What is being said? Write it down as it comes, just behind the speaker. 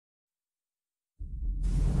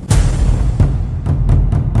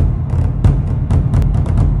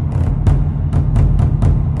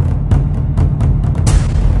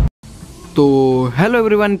तो hello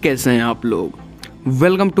everyone, कैसे हैं आप लोग।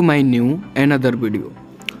 Welcome to my new another video.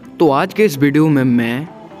 तो आज के इस वीडियो में मैं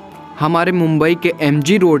हमारे मुंबई के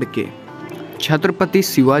एमजी रोड के छत्रपति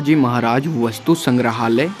शिवाजी महाराज वस्तु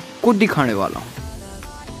संग्रहालय को दिखाने वाला हूँ।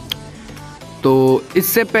 तो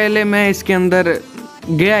इससे पहले मैं इसके अंदर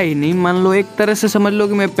गया ही नहीं, मान लो एक तरह से समझ लो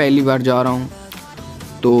कि मैं पहली बार जा रहा हूँ।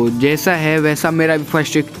 तो जैसा है वैसा मेरा भी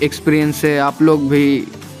फर्स्ट एक्सपीरियंस है। आप लोग भी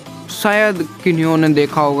शायद किन्हों ने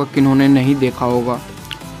देखा होगा, किन्हों ने नहीं देखा होगा,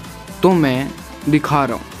 तो मैं दिखा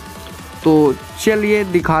रहा हूँ। तो चलिए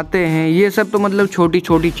दिखाते हैं। ये सब तो मतलब छोटी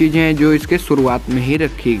छोटी चीज़ें हैं जो इसके शुरुआत में ही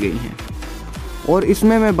रखी गई हैं, और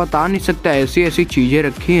इसमें मैं बता नहीं सकता, ऐसी ऐसी चीज़ें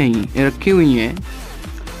रखी हुई हैं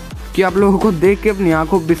कि आप लोगों को देख के अपनी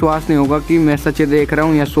आंखों विश्वास नहीं होगा कि मैं सच देख रहा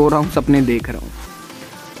हूँ या सो रहा हूँ, सपने देख रहा हूँ।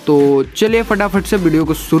 तो चलिए फटाफट से वीडियो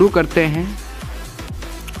को शुरू करते हैं।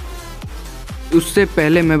 उससे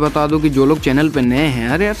पहले मैं बता दूं कि जो लोग चैनल पे नए हैं,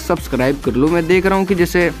 अरे यार सब्सक्राइब कर लो। मैं देख रहा हूँ कि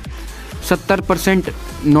जैसे 70%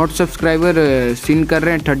 नॉट सब्सक्राइबर सीन कर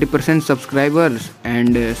रहे हैं, 30% सब्सक्राइबर्स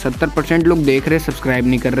एंड 70% लोग देख रहे हैं, सब्सक्राइब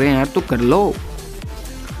नहीं कर रहे हैं। यार तो कर लो,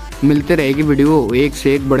 मिलते रहेगी वीडियो, एक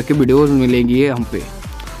से एक बढ़ के वीडियोस मिलेंगी हम पे।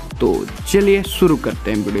 तो चलिए शुरू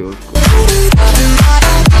करते हैं वीडियो को।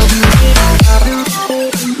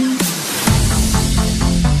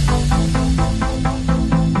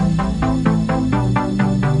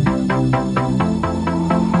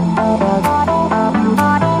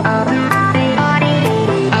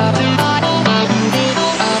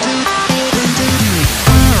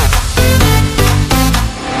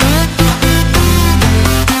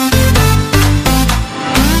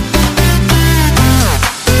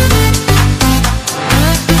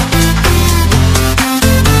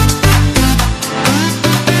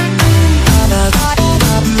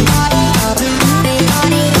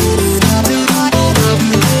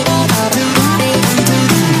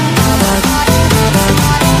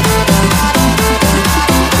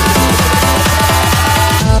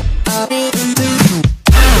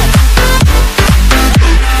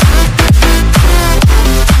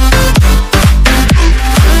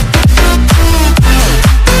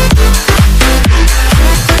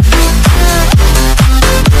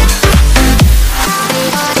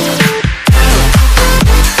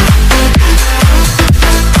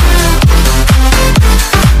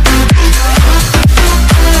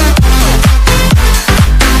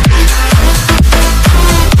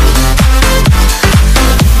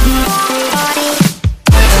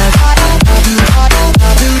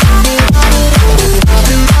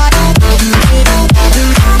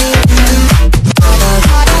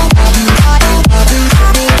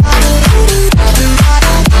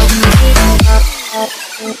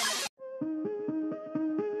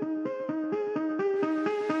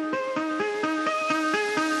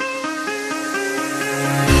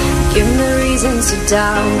 Give me reasons to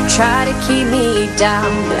doubt, try to keep me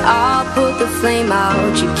down, but I'll put the flame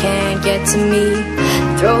out, you can't get to me.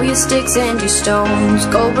 Throw your sticks and your stones,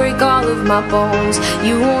 go break all of my bones,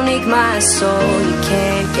 you won't ache my soul, you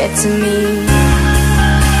can't get to me.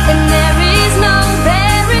 And there is no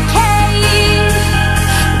barricade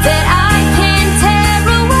that I can tear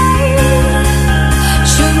away.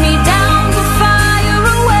 Shoot me down, but fire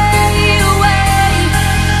away, away.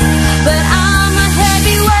 But I'm a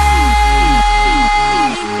heavyweight,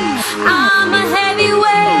 I'm a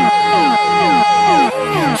heavyweight,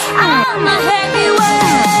 I'm a heavyweight, I'm a heavyweight.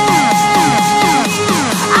 But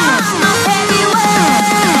I'm a heavyweight, I'm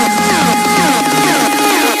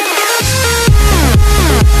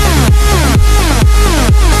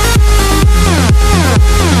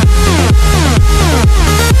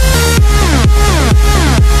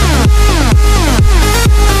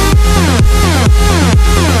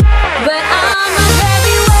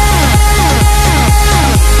a heavyweight,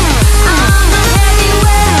 I'm a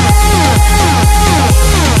heavyweight.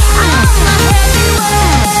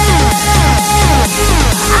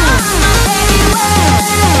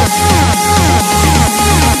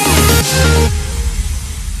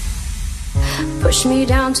 Push me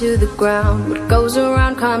down to the ground, what goes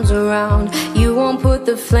around comes around. You won't put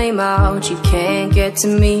the flame out, you can't get to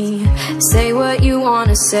me. Say what you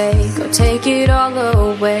wanna say, go take it all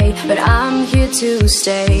away, but I'm here to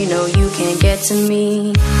stay, no you can't get to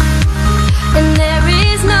me. And there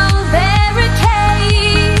is no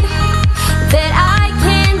barricade that I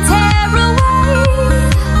can tear away.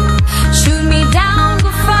 Shoot me down,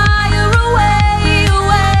 but fire away,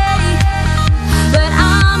 away. But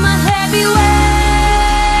I'm a heavyweight,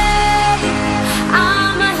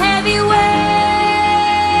 I'm a heavyweight,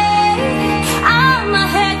 I'm a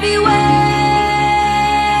heavyweight,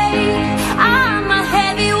 I'm a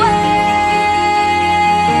heavyweight.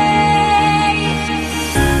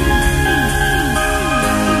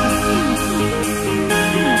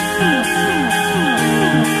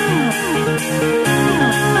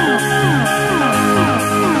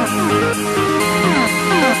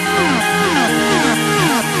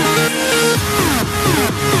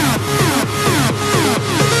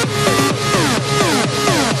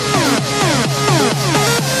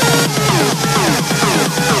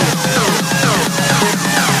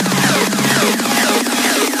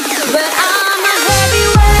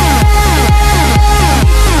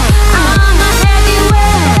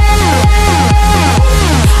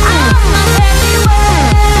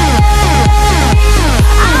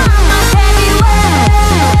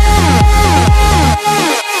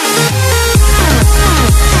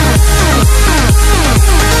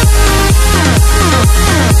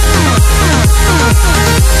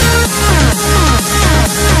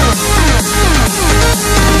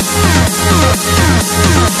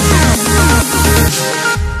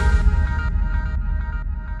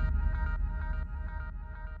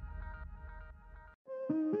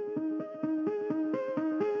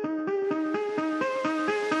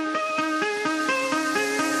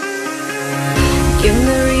 Give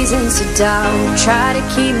me reasons to doubt, try to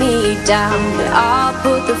keep me down, but I'll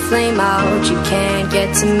put the flame out, you can't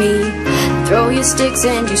get to me. Throw your sticks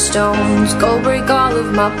and your stones, go break all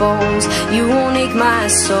of my bones. You won't ache my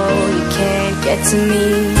soul, you can't get to me.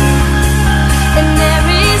 And there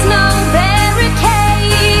is no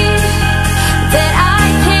barricade that I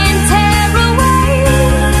can tear away.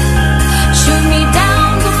 Shoot me down,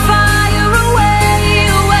 go fire away,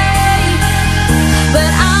 away.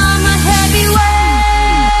 But I'm a heavyweight,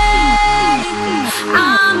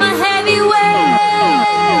 I'm a heavyweight,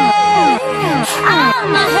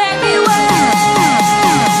 I'm a heavyweight.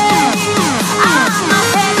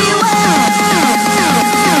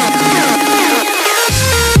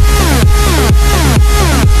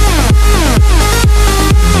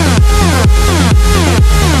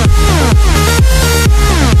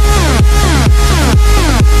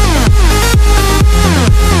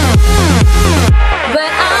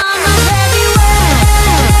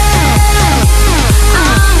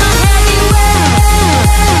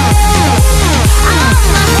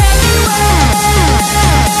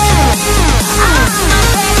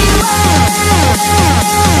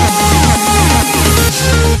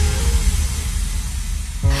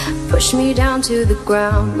 Push me down to the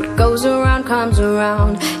ground, what goes around comes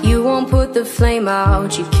around. You won't put the flame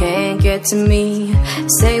out, you can't get to me.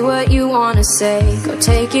 Say what you wanna say, go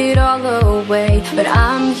take it all away. But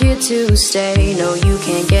I'm here to stay, no you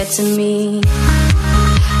can't get to me.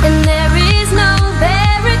 And there is no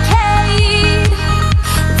barricade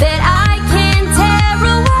that I can tear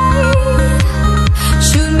away.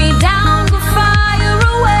 Shoot me down, go fire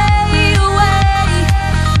away, away.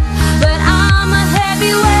 But I'm a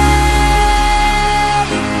heavyweight,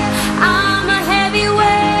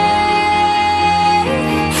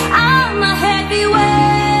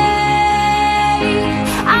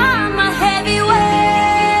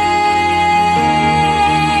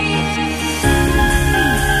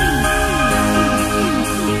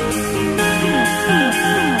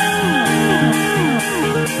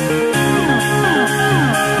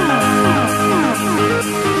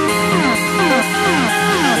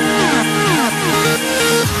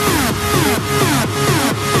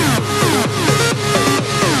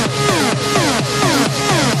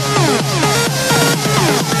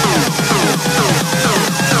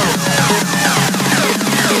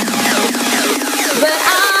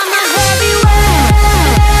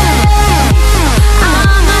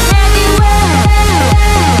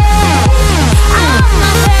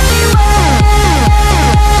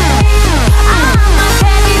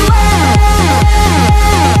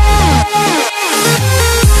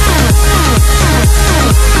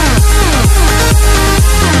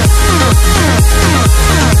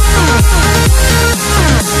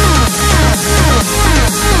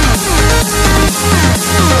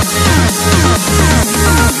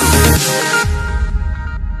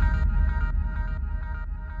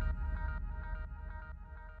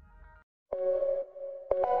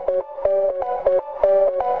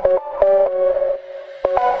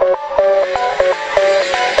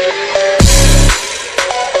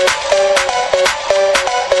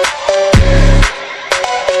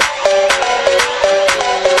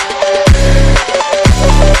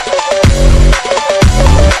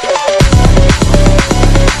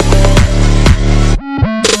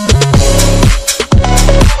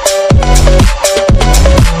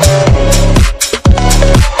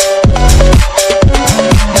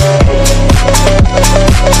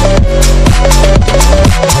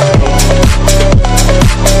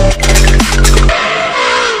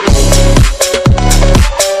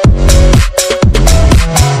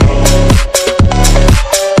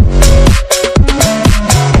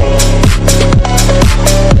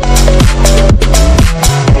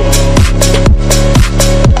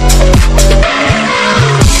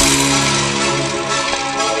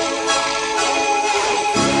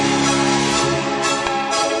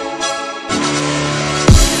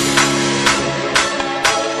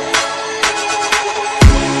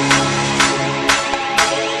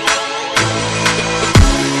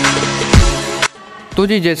 तो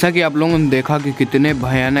जी जैसा कि आप लोगों ने देखा कि कितने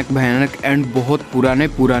भयानक भयानक एंड बहुत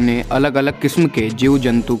पुराने अलग अलग किस्म के जीव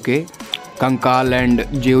जंतु के कंकाल एंड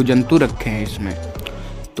जीव जंतु रखे हैं इसमें।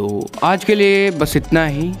 तो आज के लिए बस इतना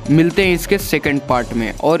ही, मिलते हैं इसके सेकंड पार्ट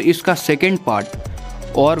में। और इसका सेकंड पार्ट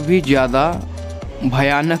और भी ज़्यादा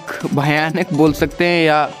भयानक बोल सकते हैं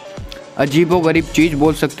या अजीबोगरीब चीज़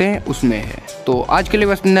बोल सकते हैं उसमें है। तो आज के लिए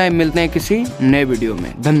बस इतना ही, मिलते हैं किसी नए वीडियो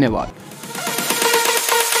में। धन्यवाद।